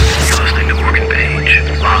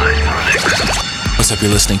You're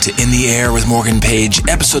listening to In the Air with Morgan Page,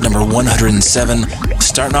 episode number 107.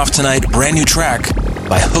 Starting off tonight, brand new track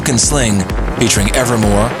by Hook and Sling featuring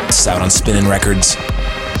Evermore. It's out on Spinnin Records.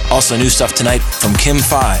 Also new stuff tonight from Kim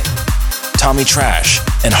Phi, Tommy Trash,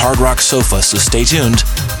 and Hard Rock Sofa, so stay tuned.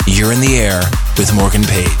 You're in the Air with Morgan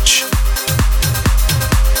Page.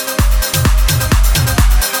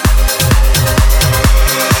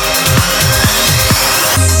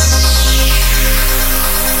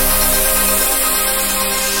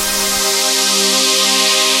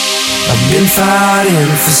 Been fighting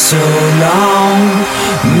for so long,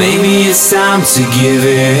 maybe it's time to give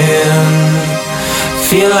in.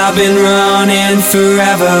 Feel I've been running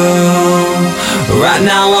forever, right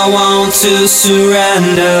now I want to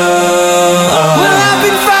surrender. Well, I've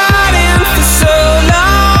been fighting for so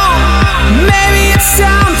long, maybe it's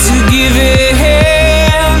time to give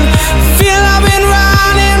in. Feel I've been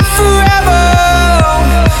running forever,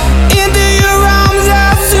 into your arms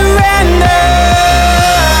I surrender.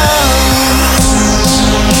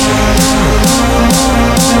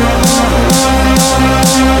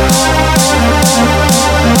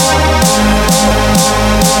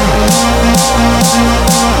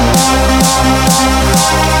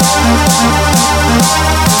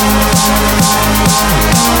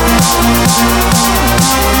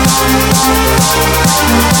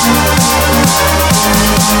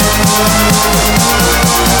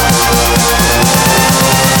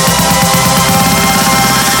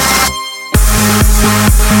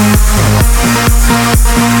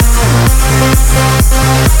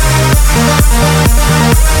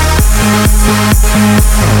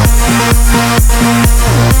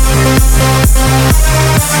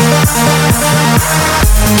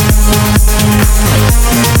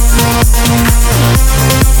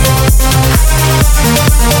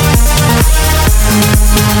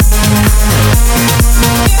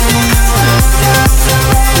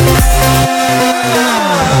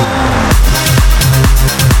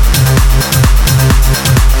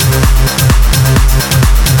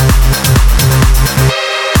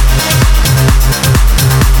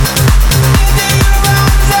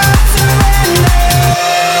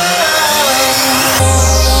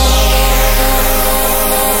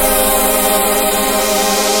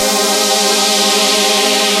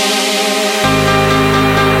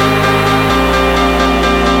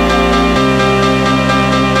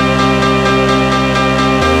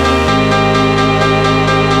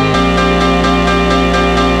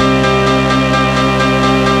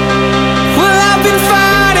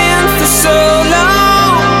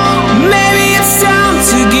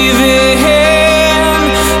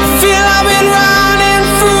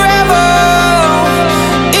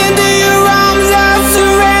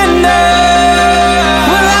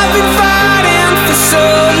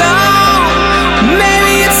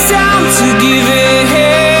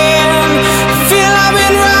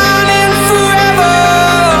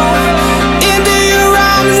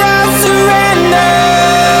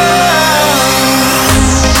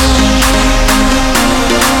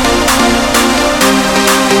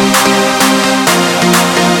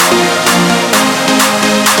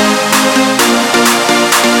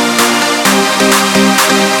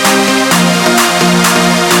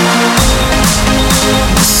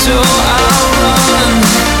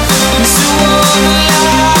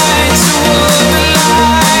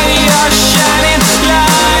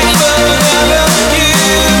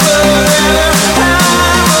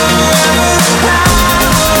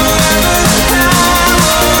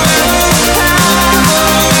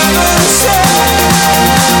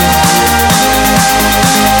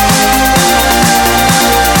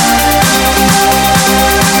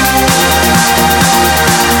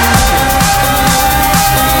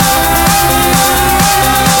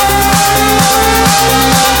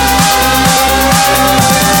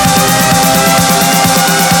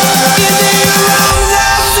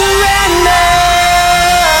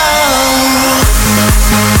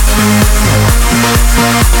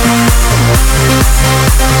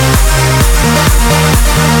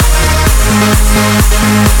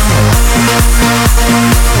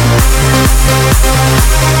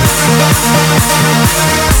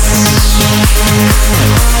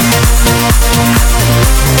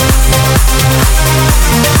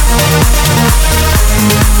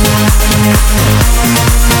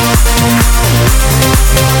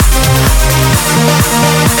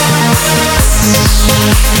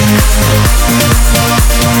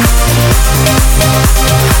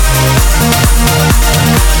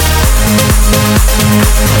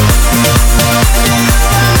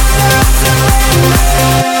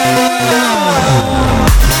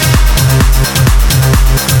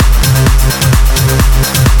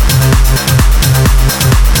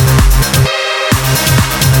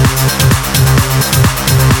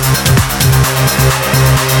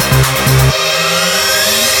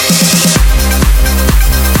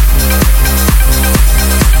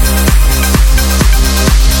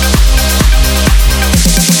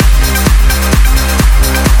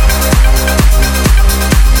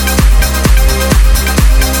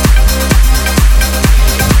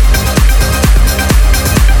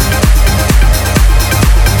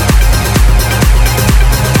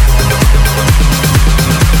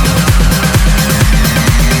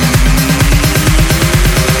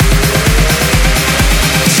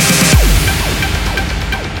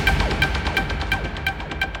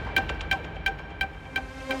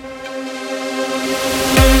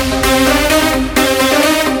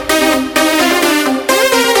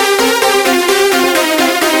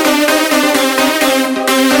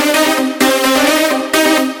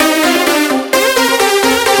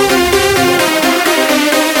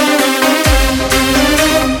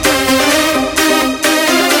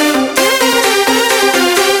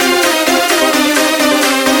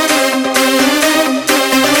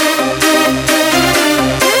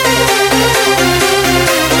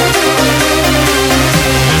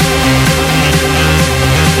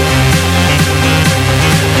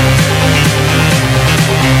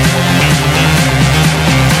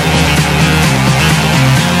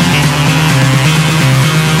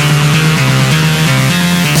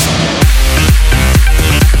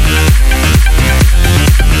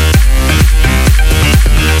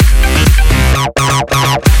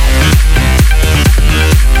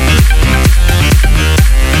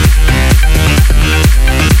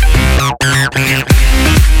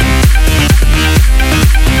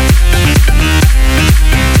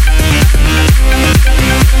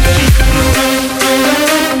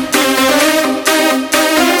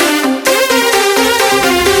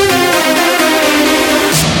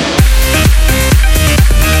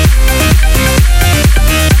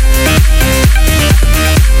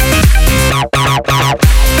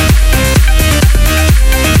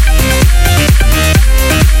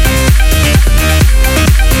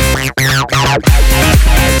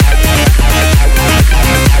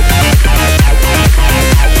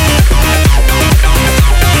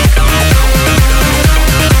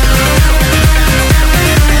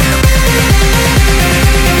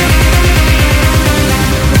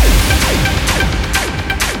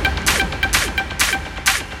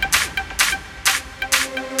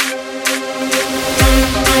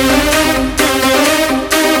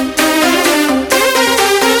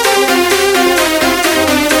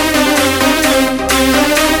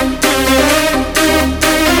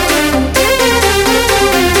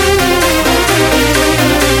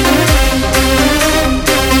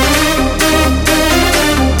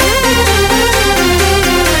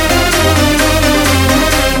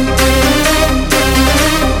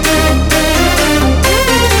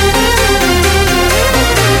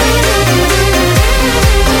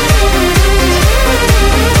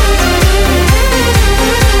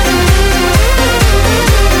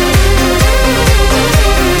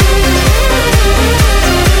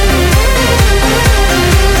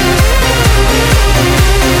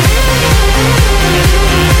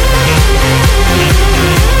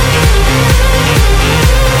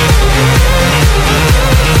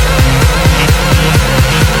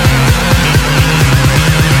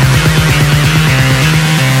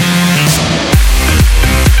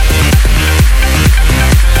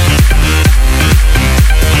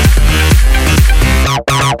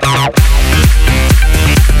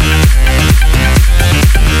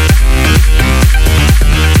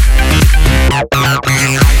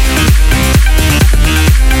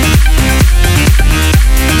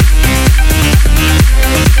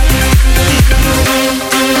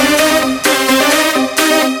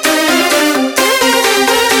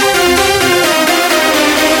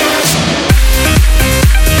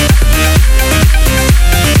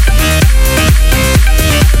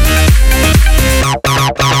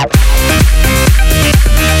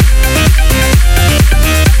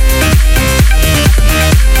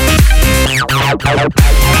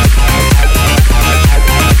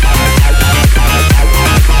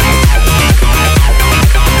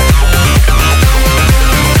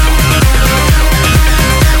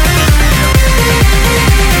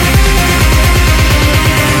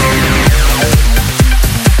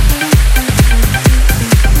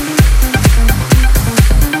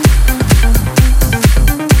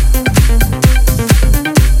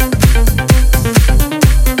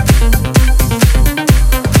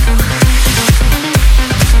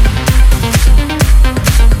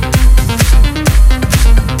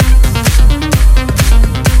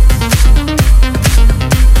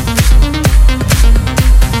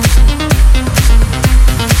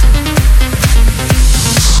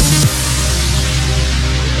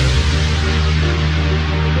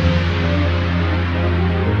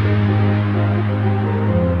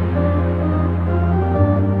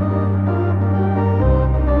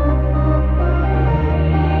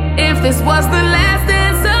 was the last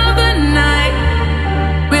dance of the night,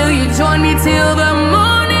 will you join me till the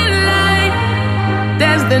morning light?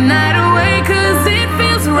 Dance the night away 'cause it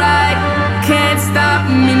feels right. Can't stop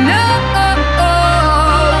me, no.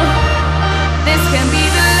 This can be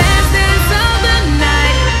the last dance of the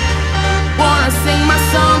night. Wanna sing my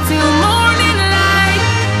song till morning light.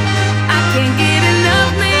 I can't get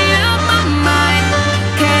enough, made up my mind.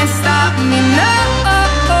 Can't stop me, no.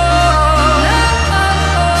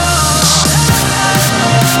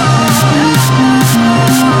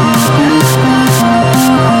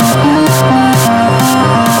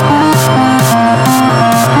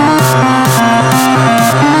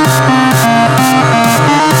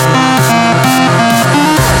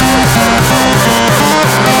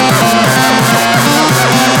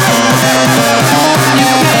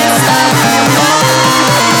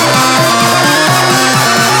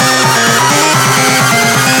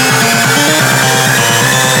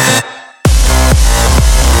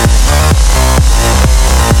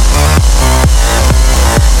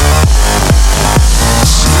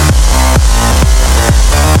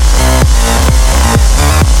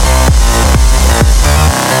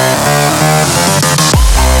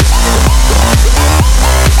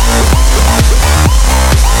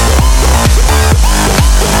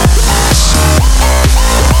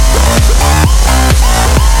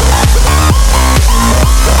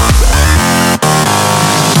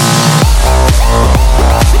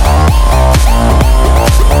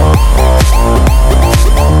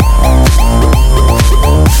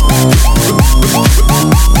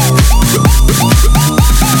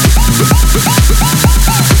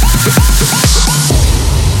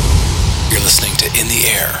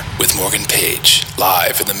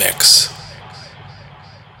 In the mix.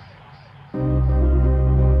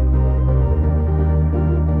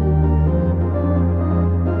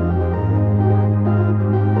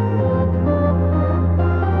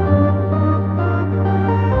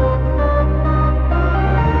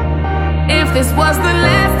 If this was the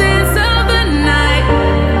last dance of the night,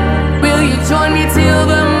 will you join me till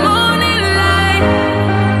the morning light?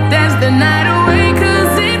 Dance the night away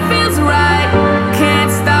 'cause it feels right.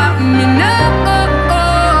 Can't stop me, no.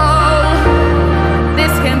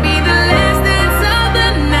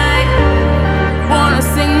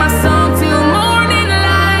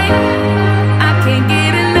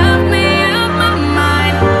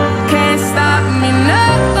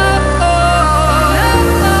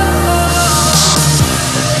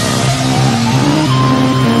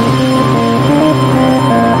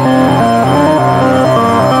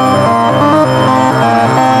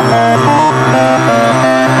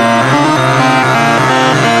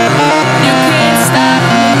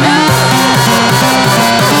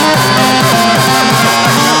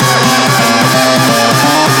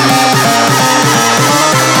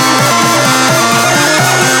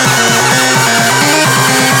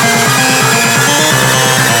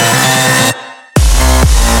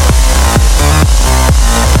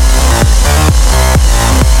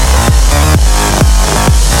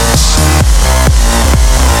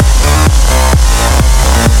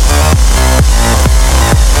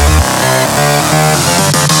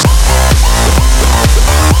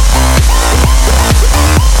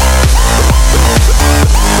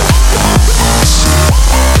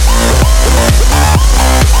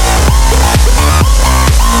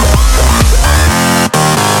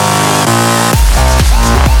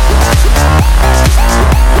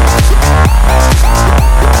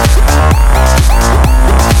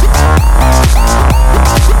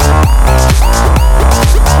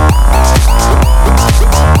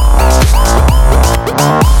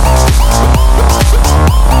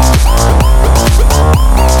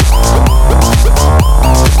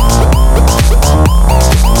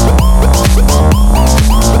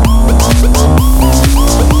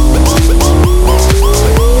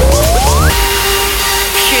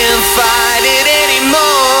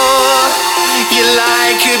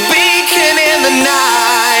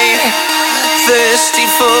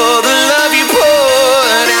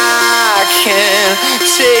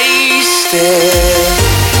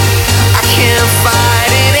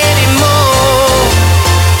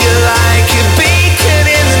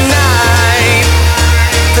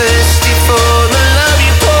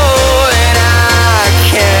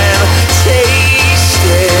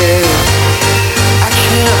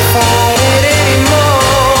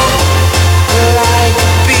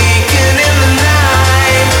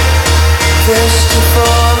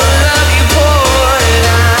 For the love you pour, and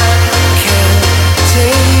I can't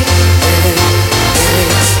take it.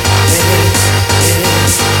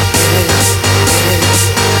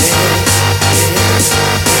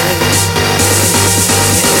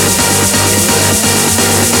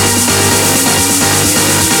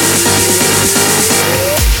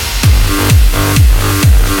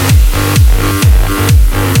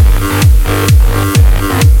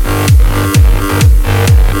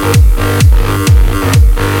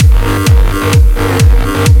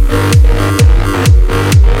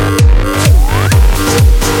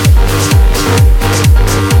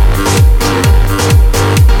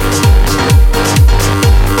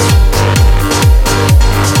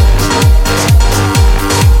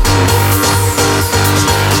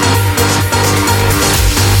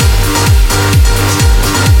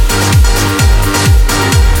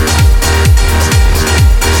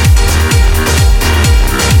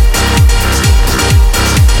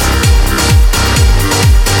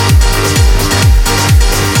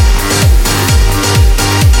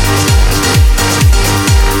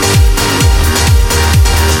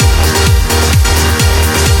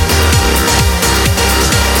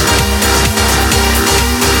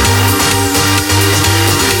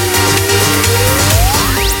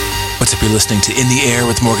 listening to In the Air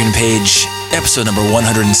with Morgan Page, episode number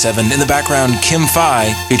 107. In the background, Kim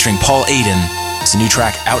Phi featuring Paul Aiden. It's a new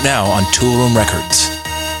track out now on Toolroom Records.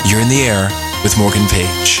 You're in the Air with Morgan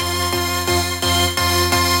Page.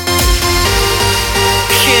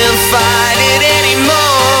 Can't fight it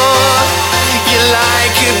anymore. You're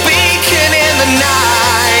like a beacon in the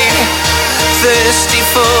night, thirsty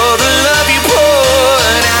for the love you pour,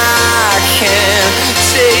 and I can't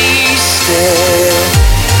taste it.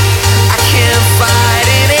 I can't fight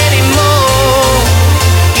it anymore.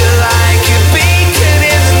 You're like a beacon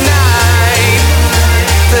in the night,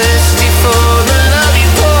 thirsty for the love you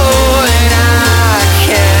pour, and I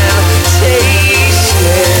can't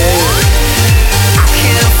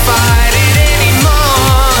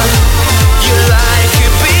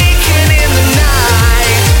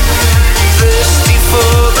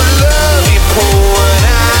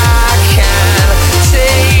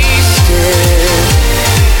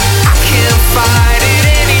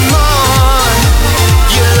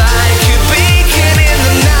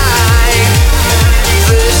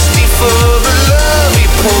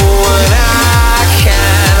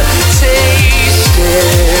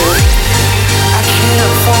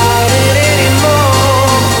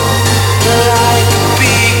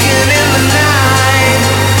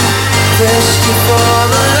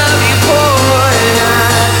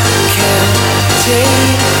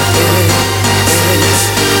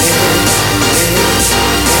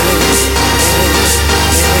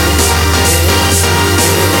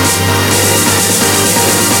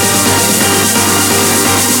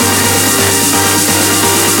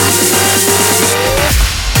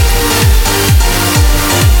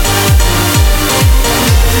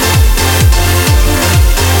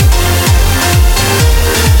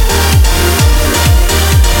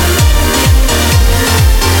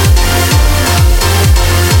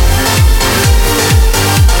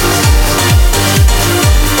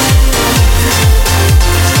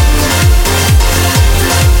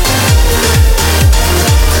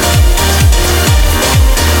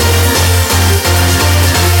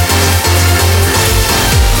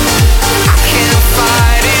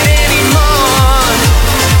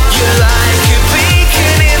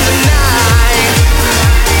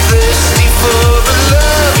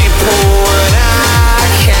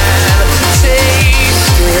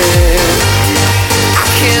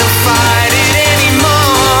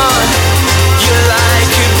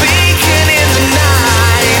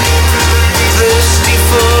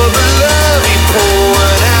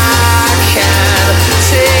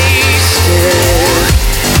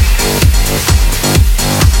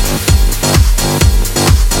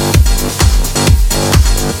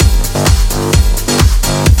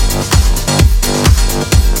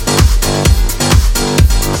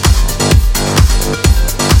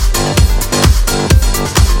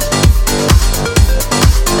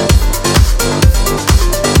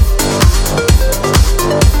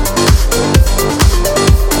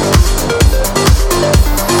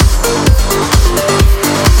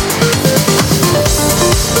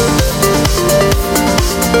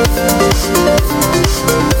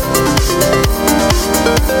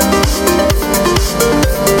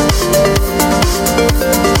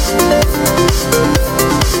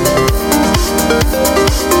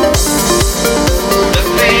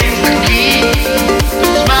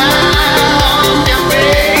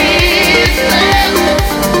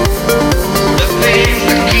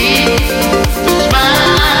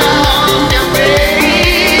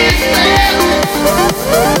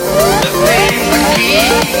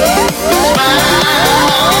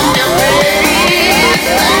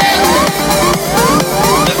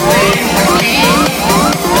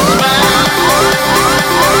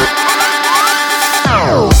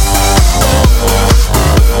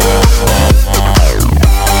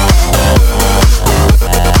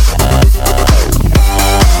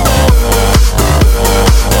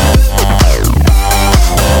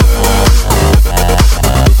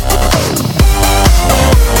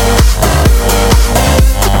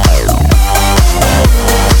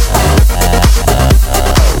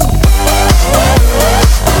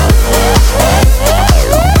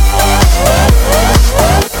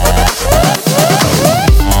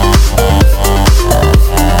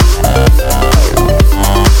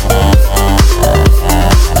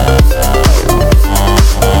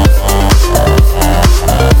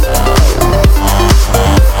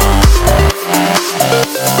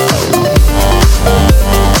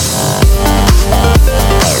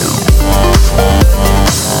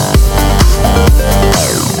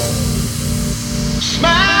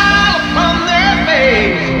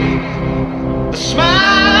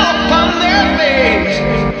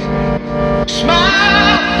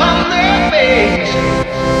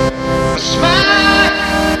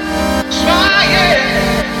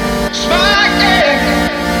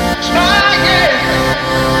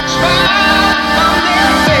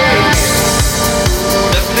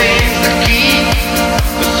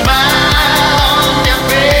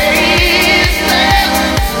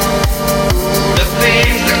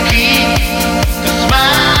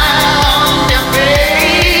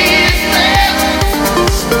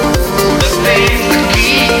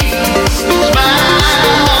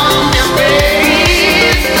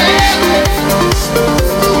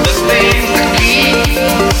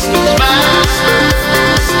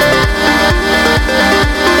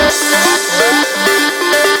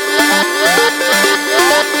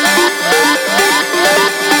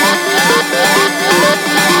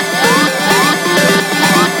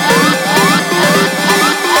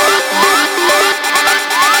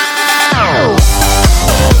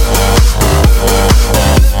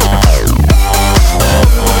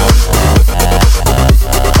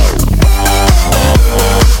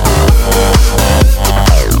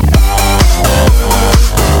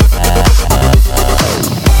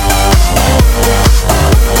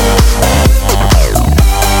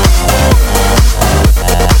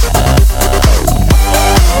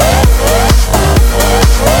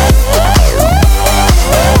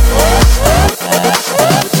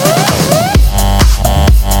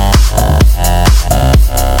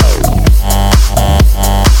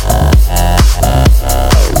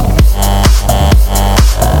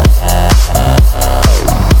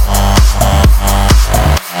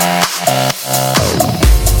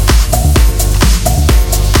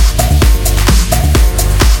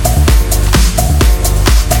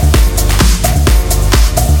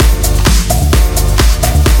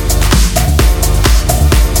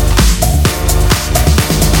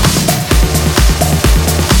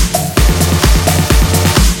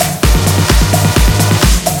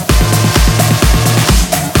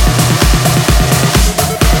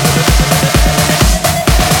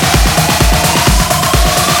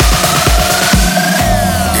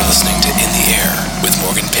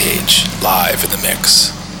live in the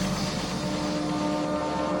mix.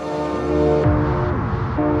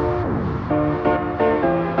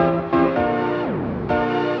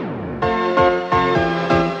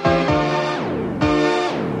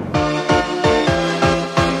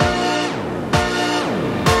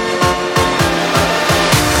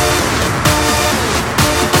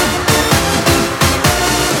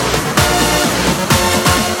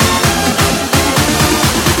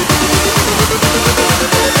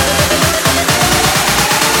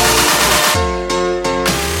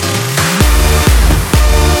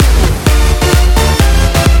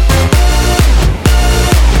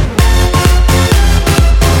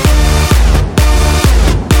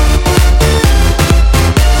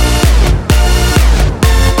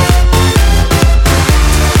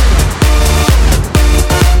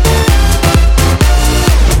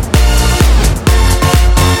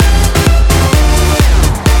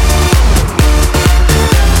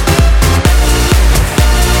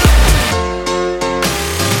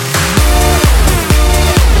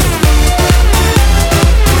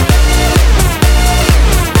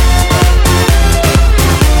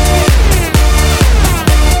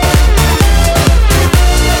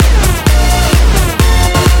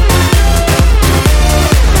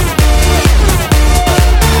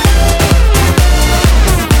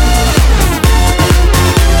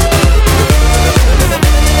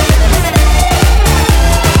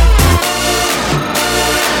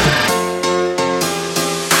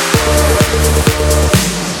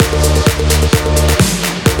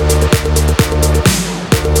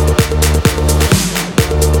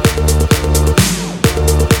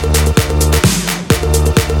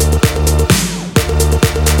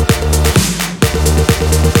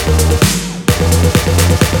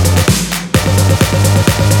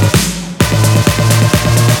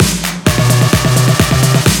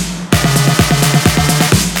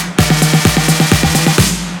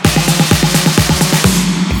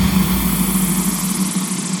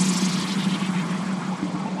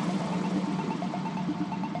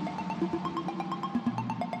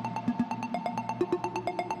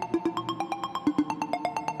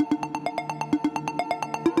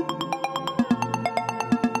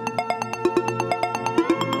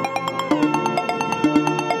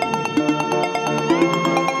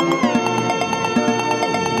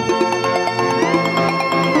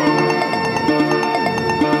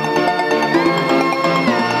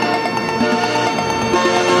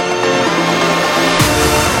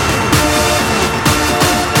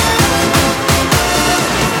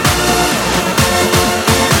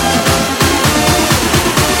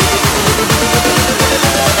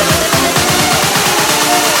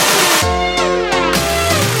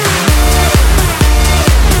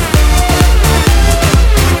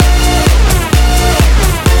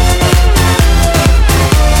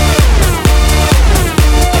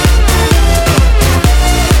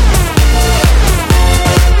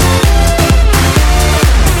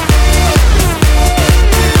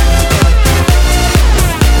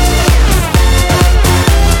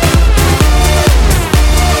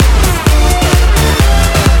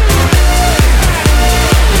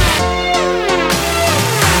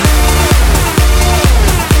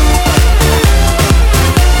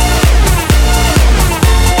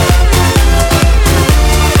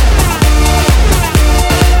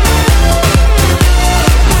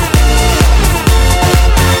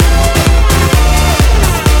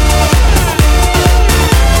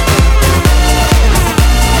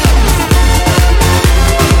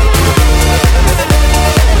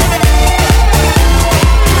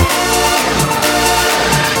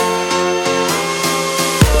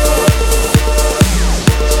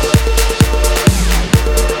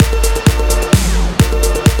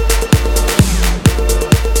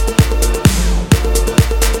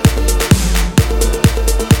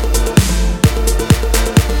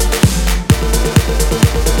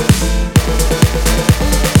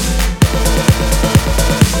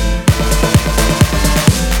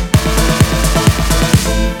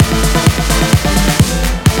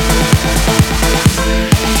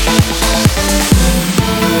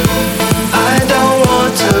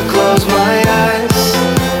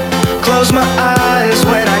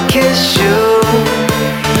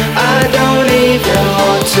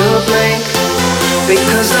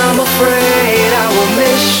 because I'm afraid I will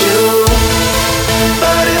miss you.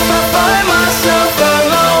 But if I find myself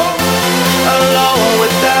alone, alone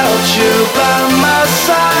without you by my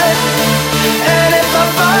side, and if I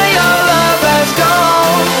find your love has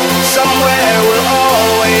gone, somewhere we'll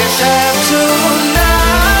always have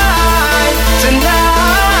tonight,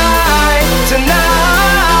 tonight, tonight,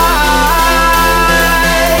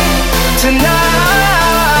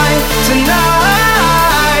 tonight, tonight.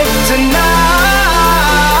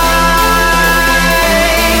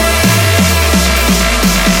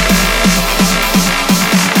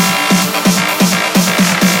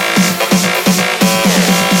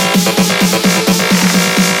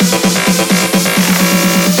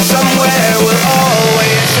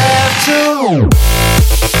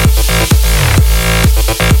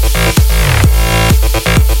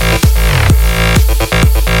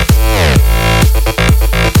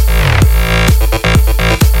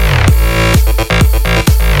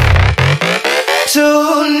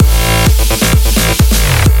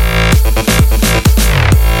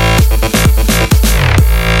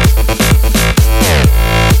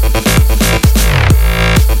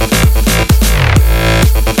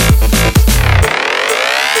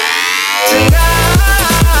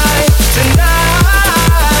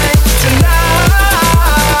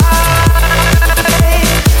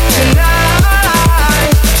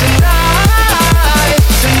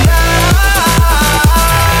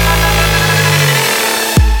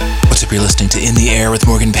 listening to In the Air with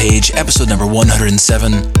Morgan Page, episode number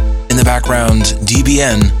 107. In the background,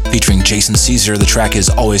 DBN featuring Jason Caeser. The track is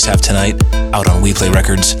Always Have Tonight, out on WePlay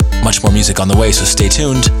Records. Much more music on the way, so stay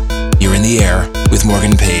tuned. You're In the Air with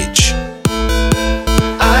Morgan Page.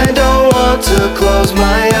 I don't want to close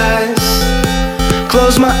my eyes.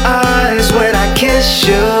 Close my eyes when I kiss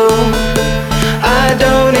you. I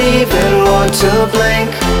don't even want to blink,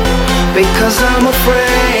 because I'm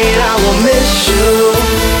afraid I will miss you.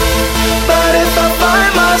 But if I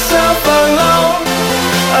find myself alone,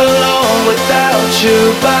 alone without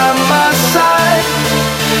you by my side,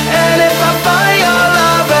 and if I find your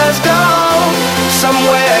love has gone,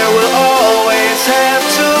 somewhere we'll always have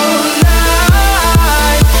tonight,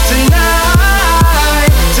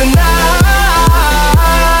 tonight, tonight,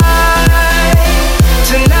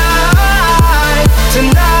 tonight,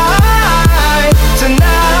 tonight,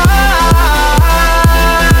 tonight.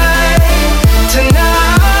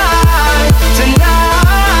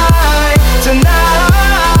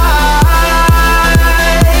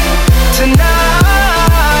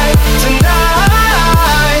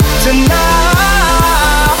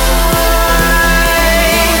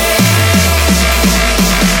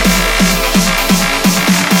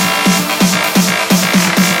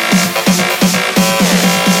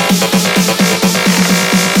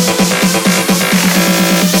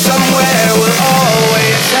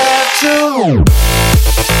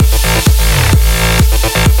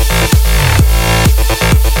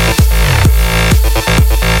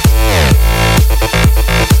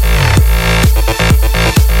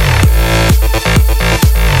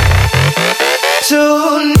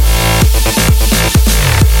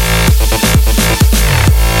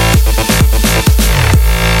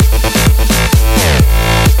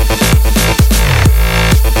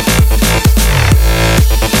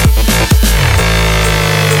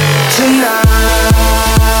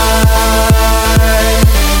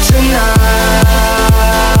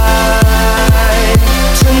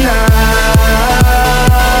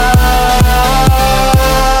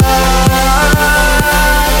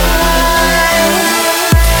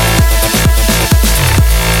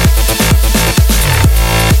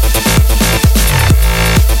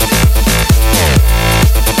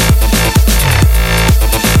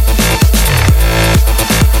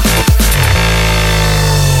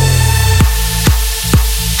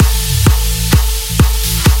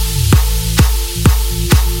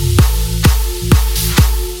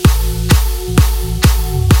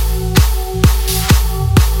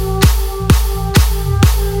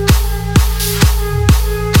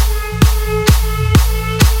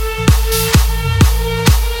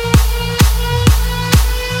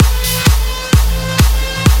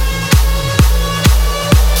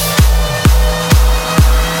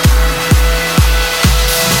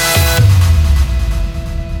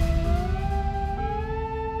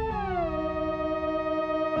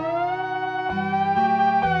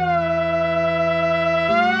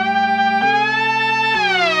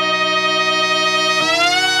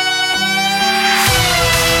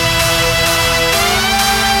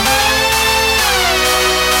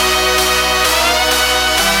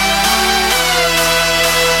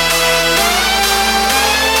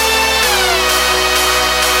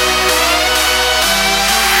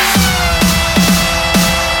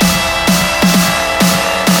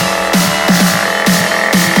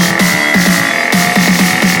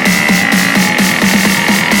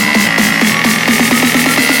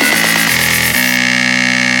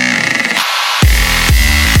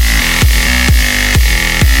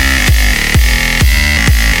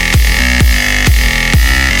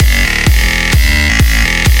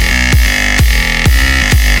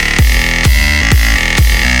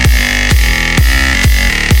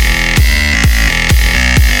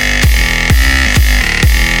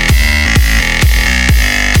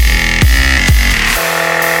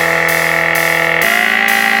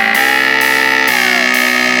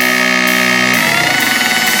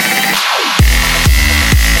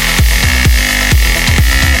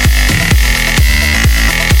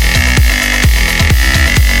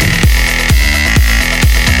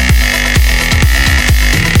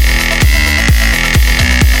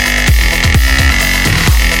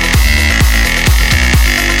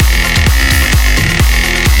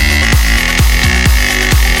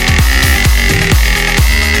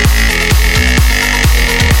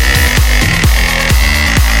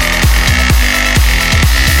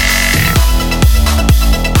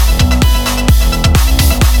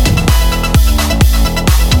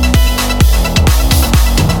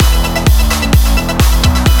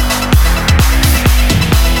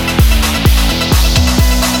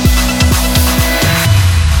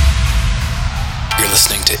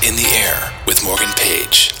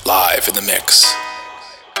 live in the mix.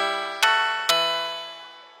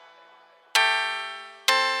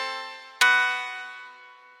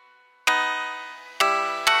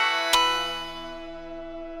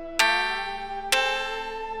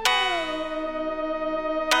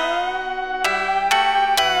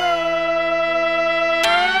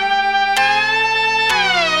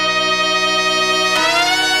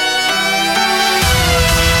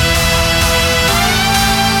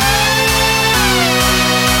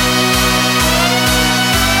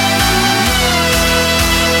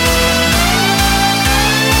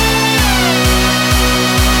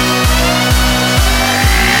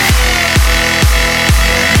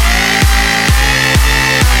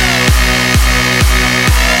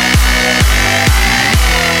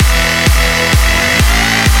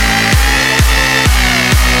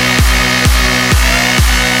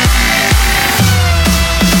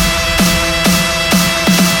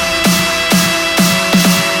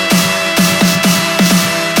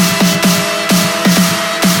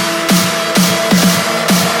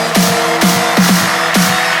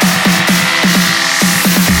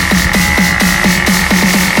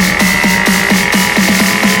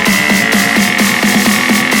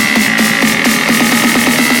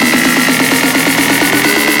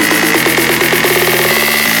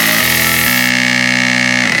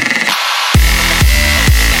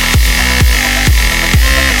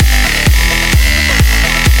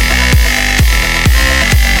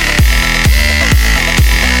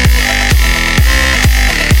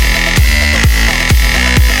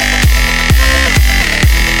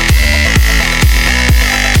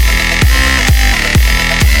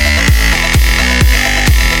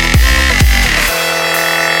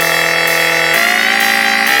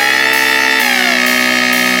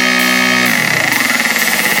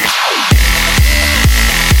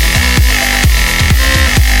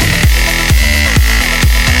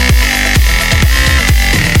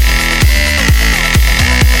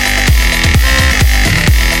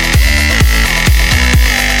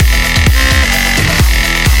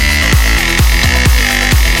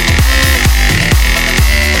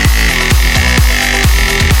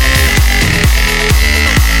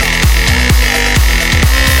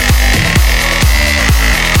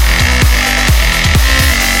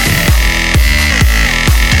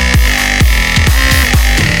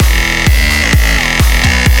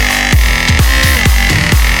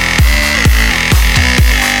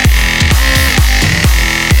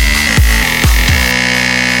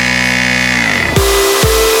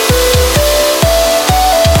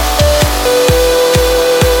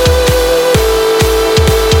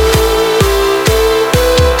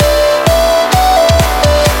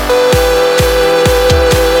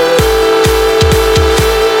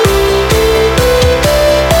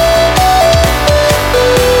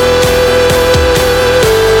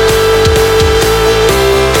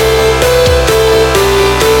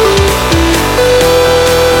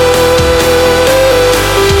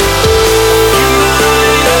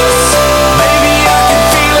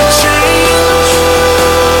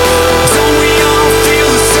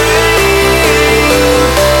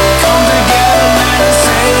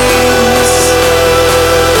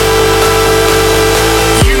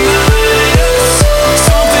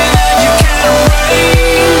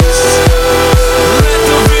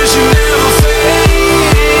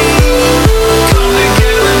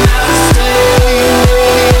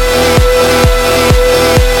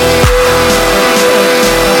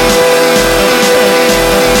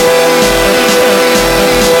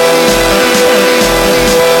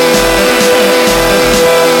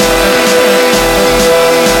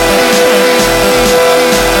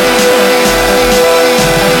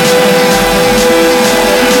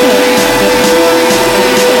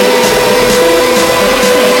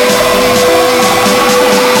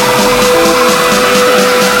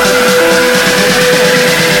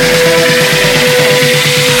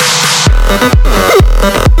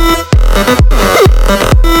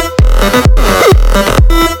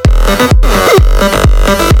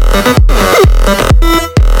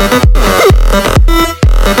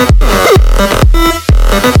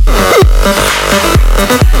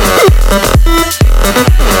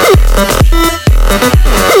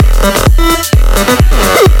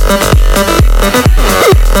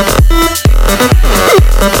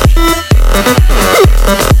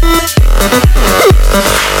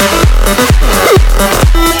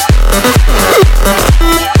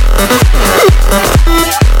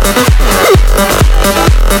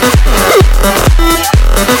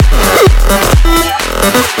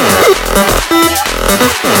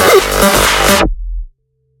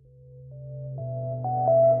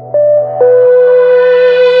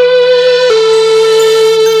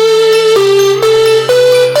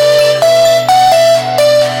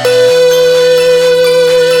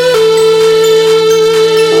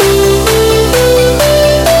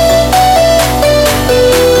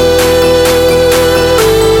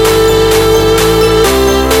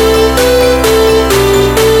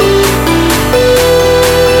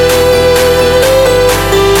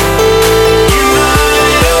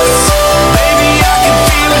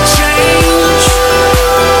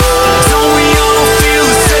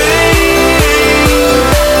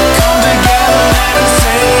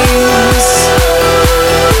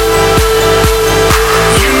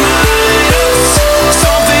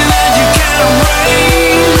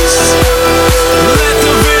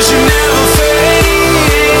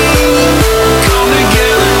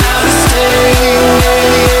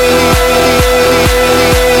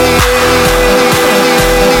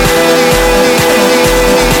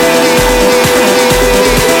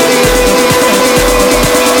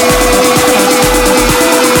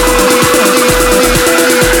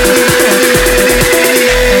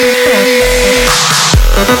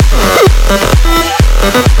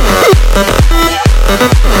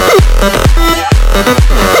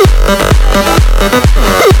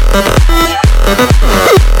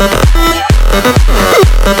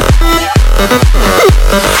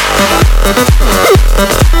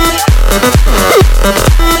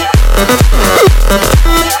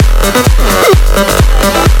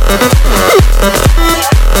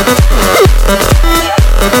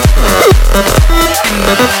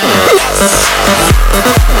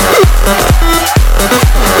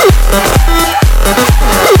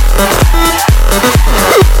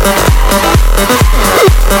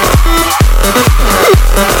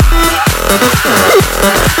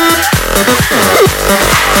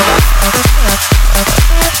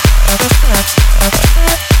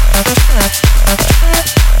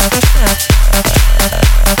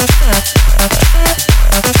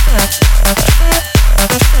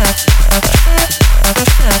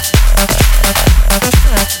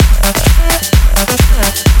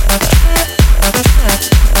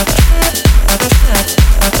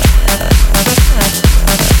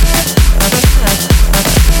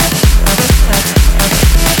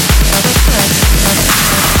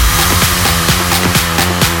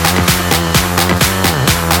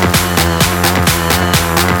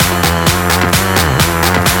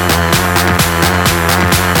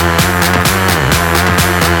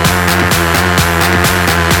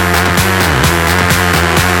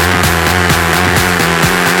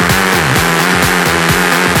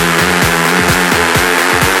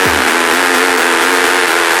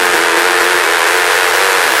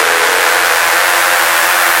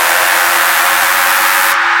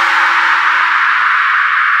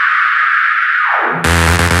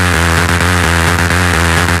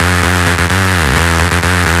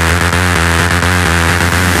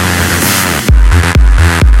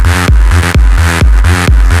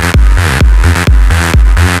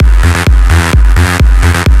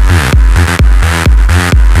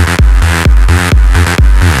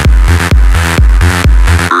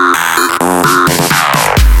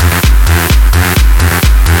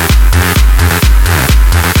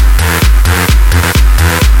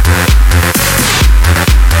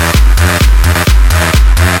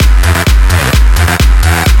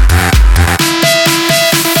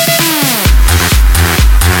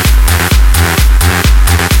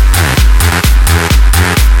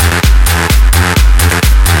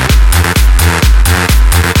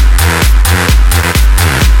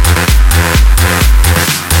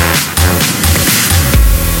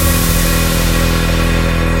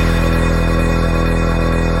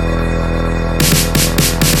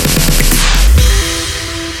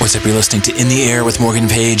 You're listening to In the Air with Morgan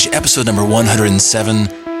Page, episode number 107.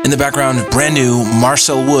 In the background, brand new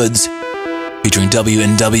Marcel Woods featuring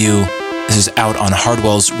W&W. This is out on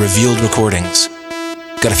Hardwell's Revealed Recordings.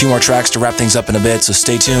 Got a few more tracks to wrap things up in a bit, so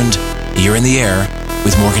stay tuned. You're in the Air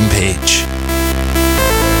with Morgan Page.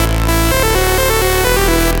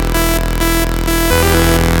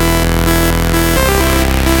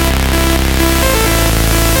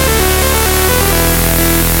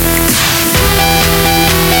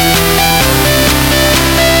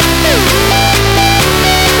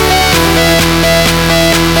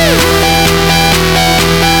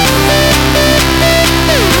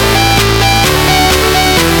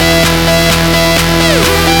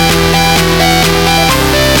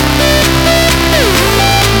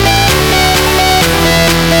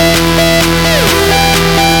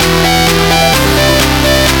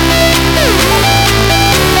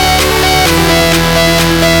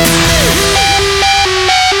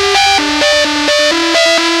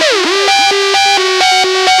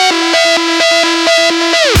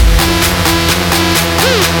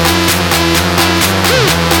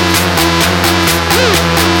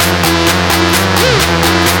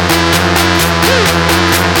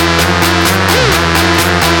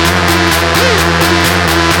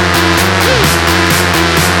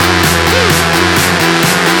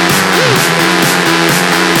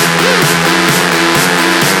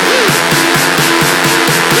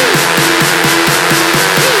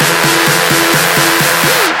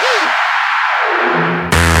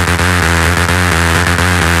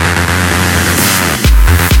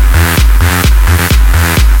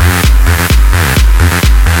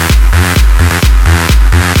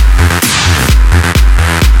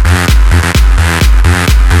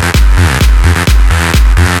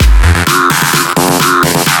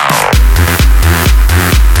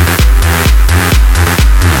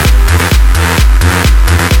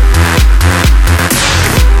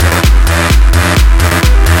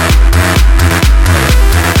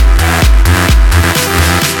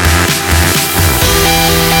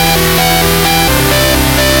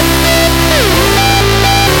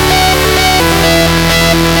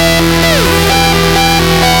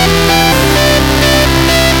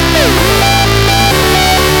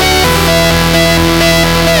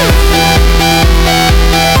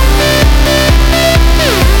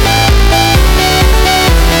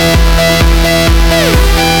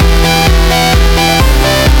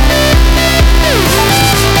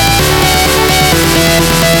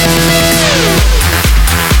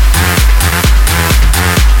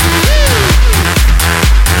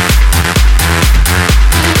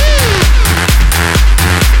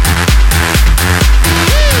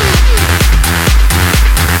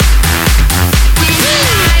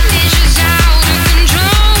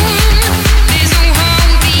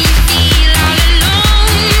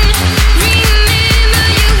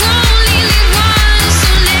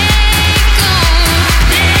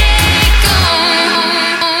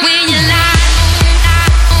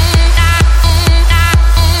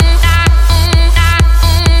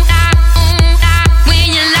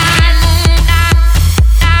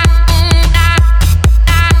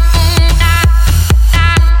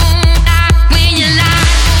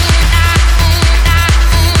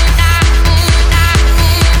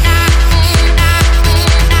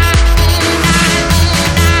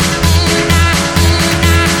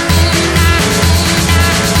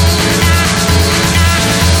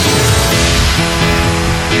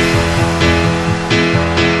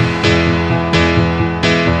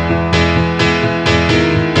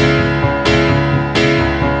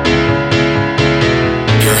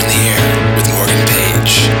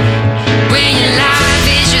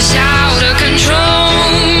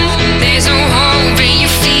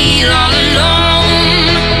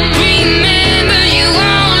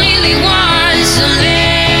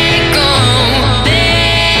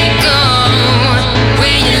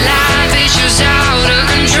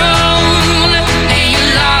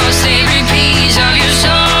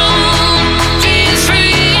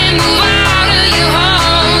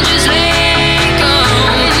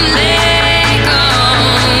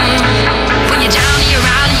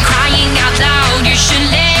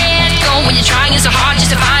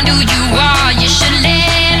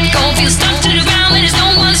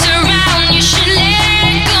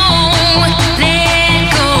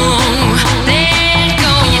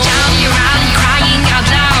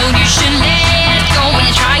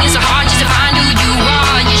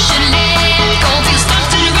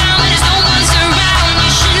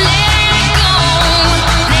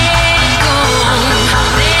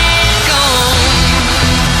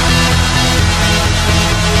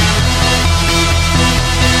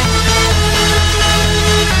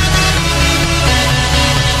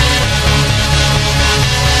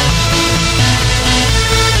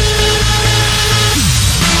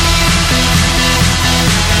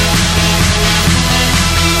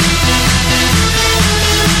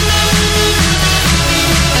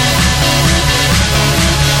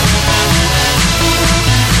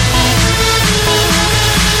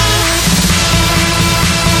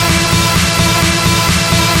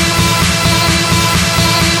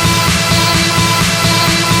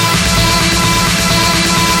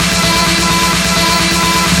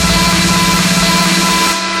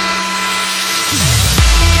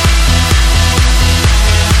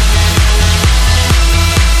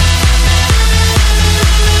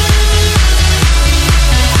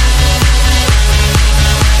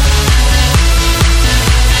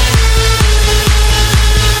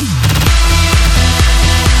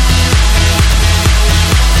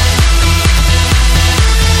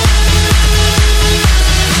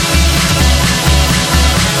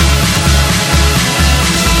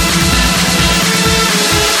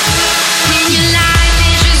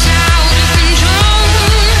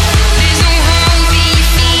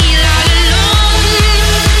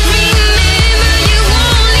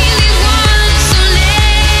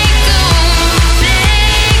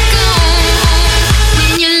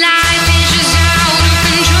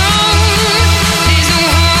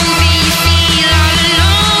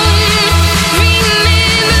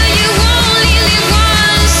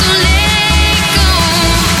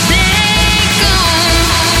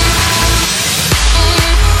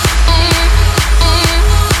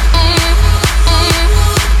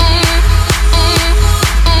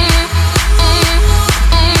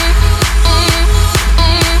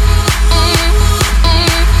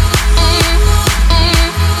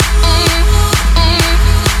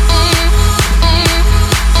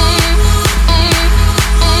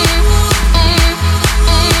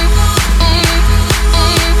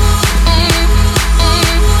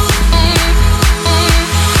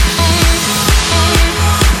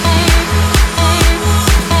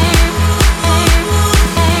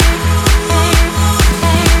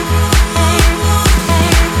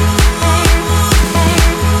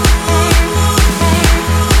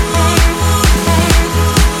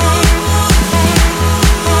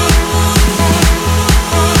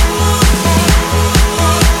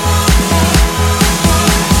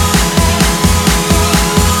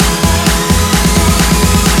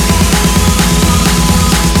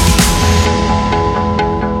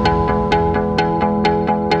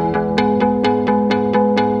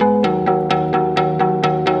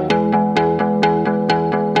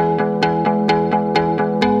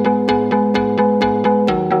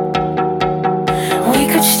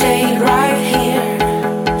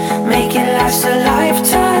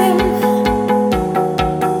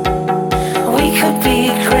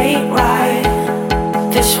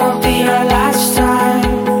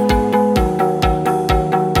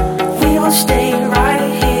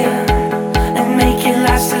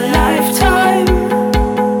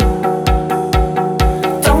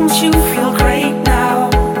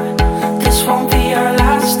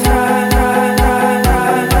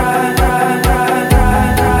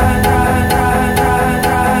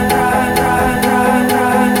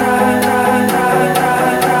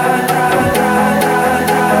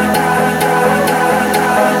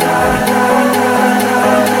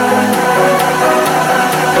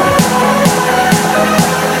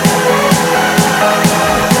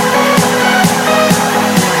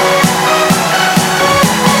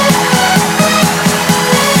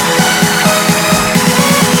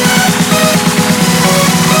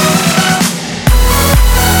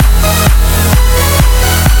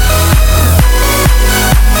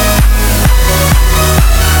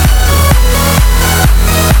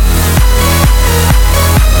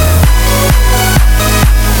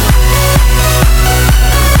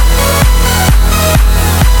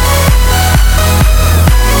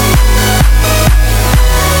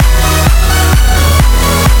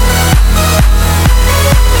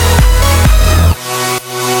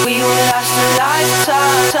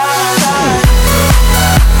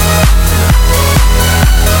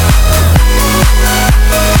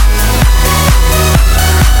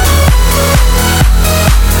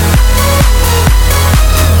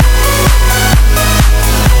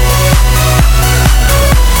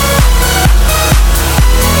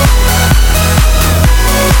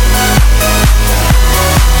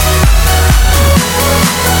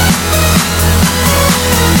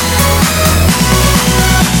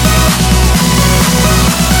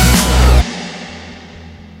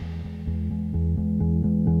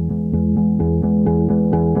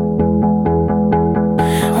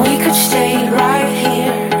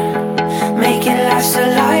 last a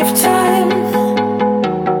lifetime.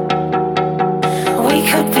 We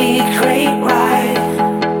could be great,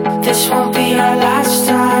 right? This won't be our last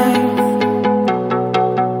time.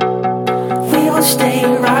 We will stay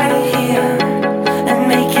right here and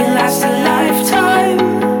make it last a lifetime.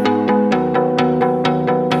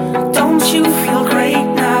 Don't you feel great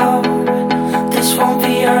now? This won't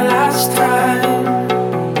be our last time.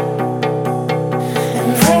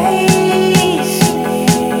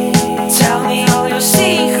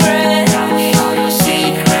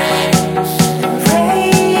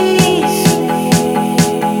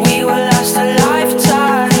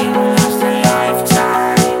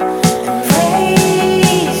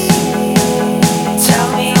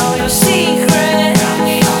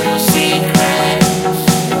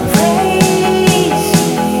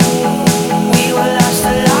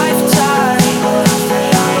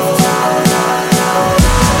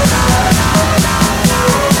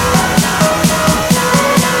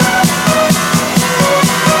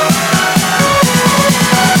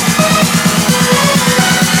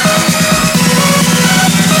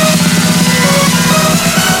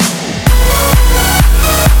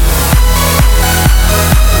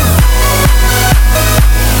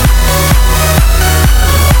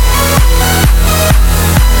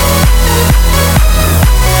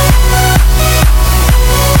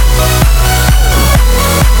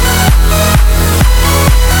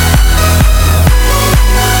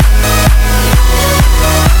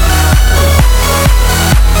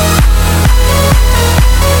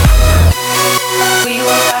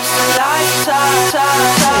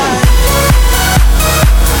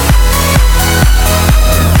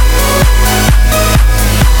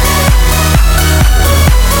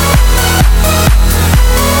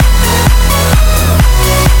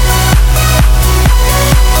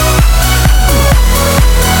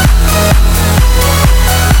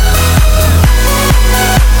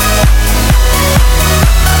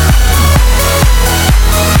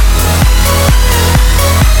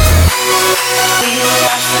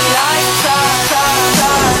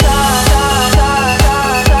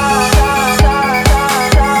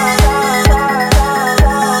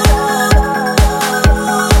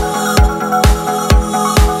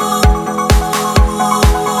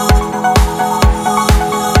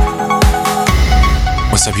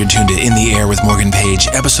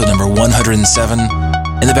 Episode number 107. In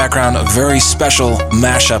the background, a very special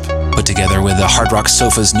mashup put together with the Hard Rock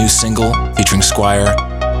Sofa's new single featuring Squire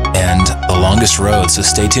and The Longest Road. So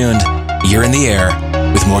stay tuned. You're in the air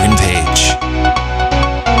with Morgan Page.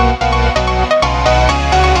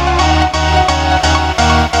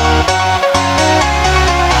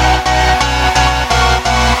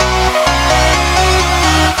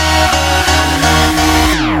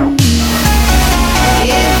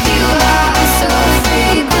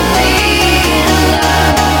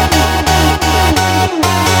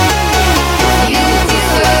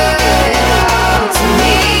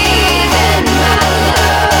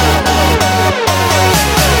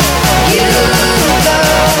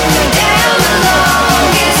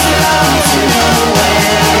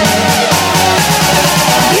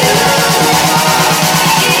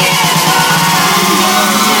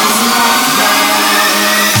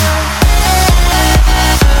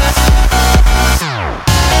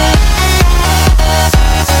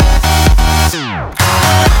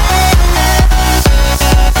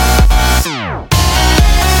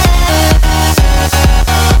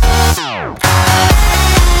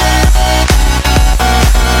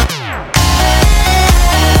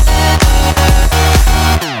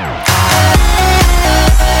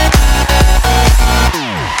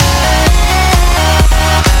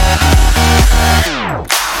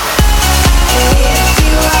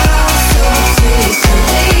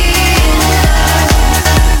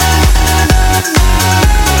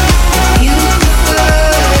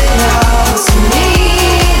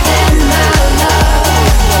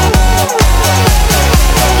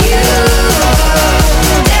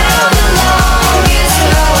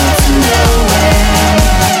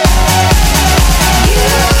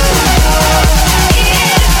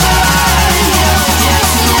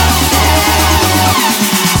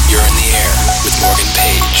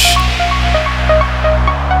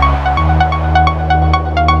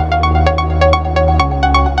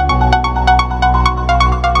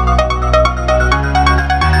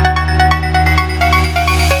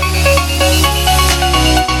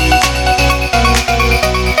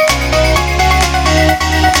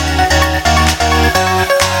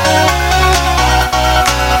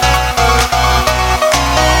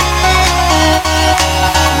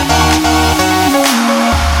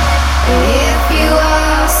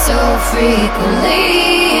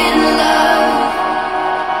 frequently in love.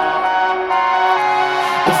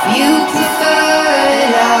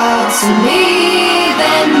 to me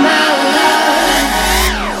than my love.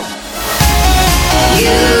 You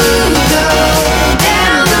go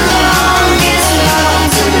down the longest road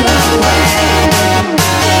to nowhere.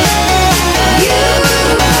 You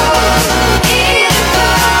go in a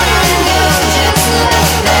car and go just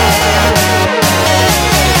like that.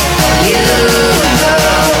 You go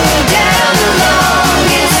down the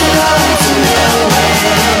longest road to nowhere.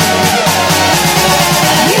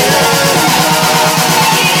 You go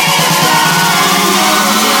in a car and go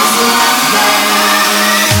just like that.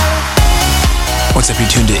 What's up, you're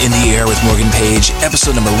tuned to In the Air with Morgan Page,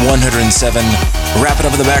 episode number 107. Wrapping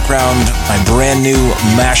up in the background, my brand new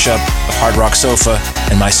mashup of Hard Rock Sofa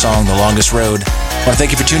and my song, The Longest Road. I want to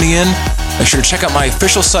thank you for tuning in. Make sure to check out my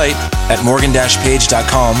official site at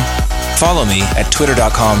morgan-page.com. Follow me at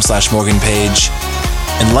twitter.com/morganpage.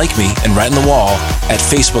 And like me and write on the wall at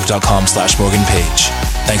facebook.com/morganpage.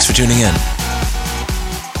 Thanks for tuning in.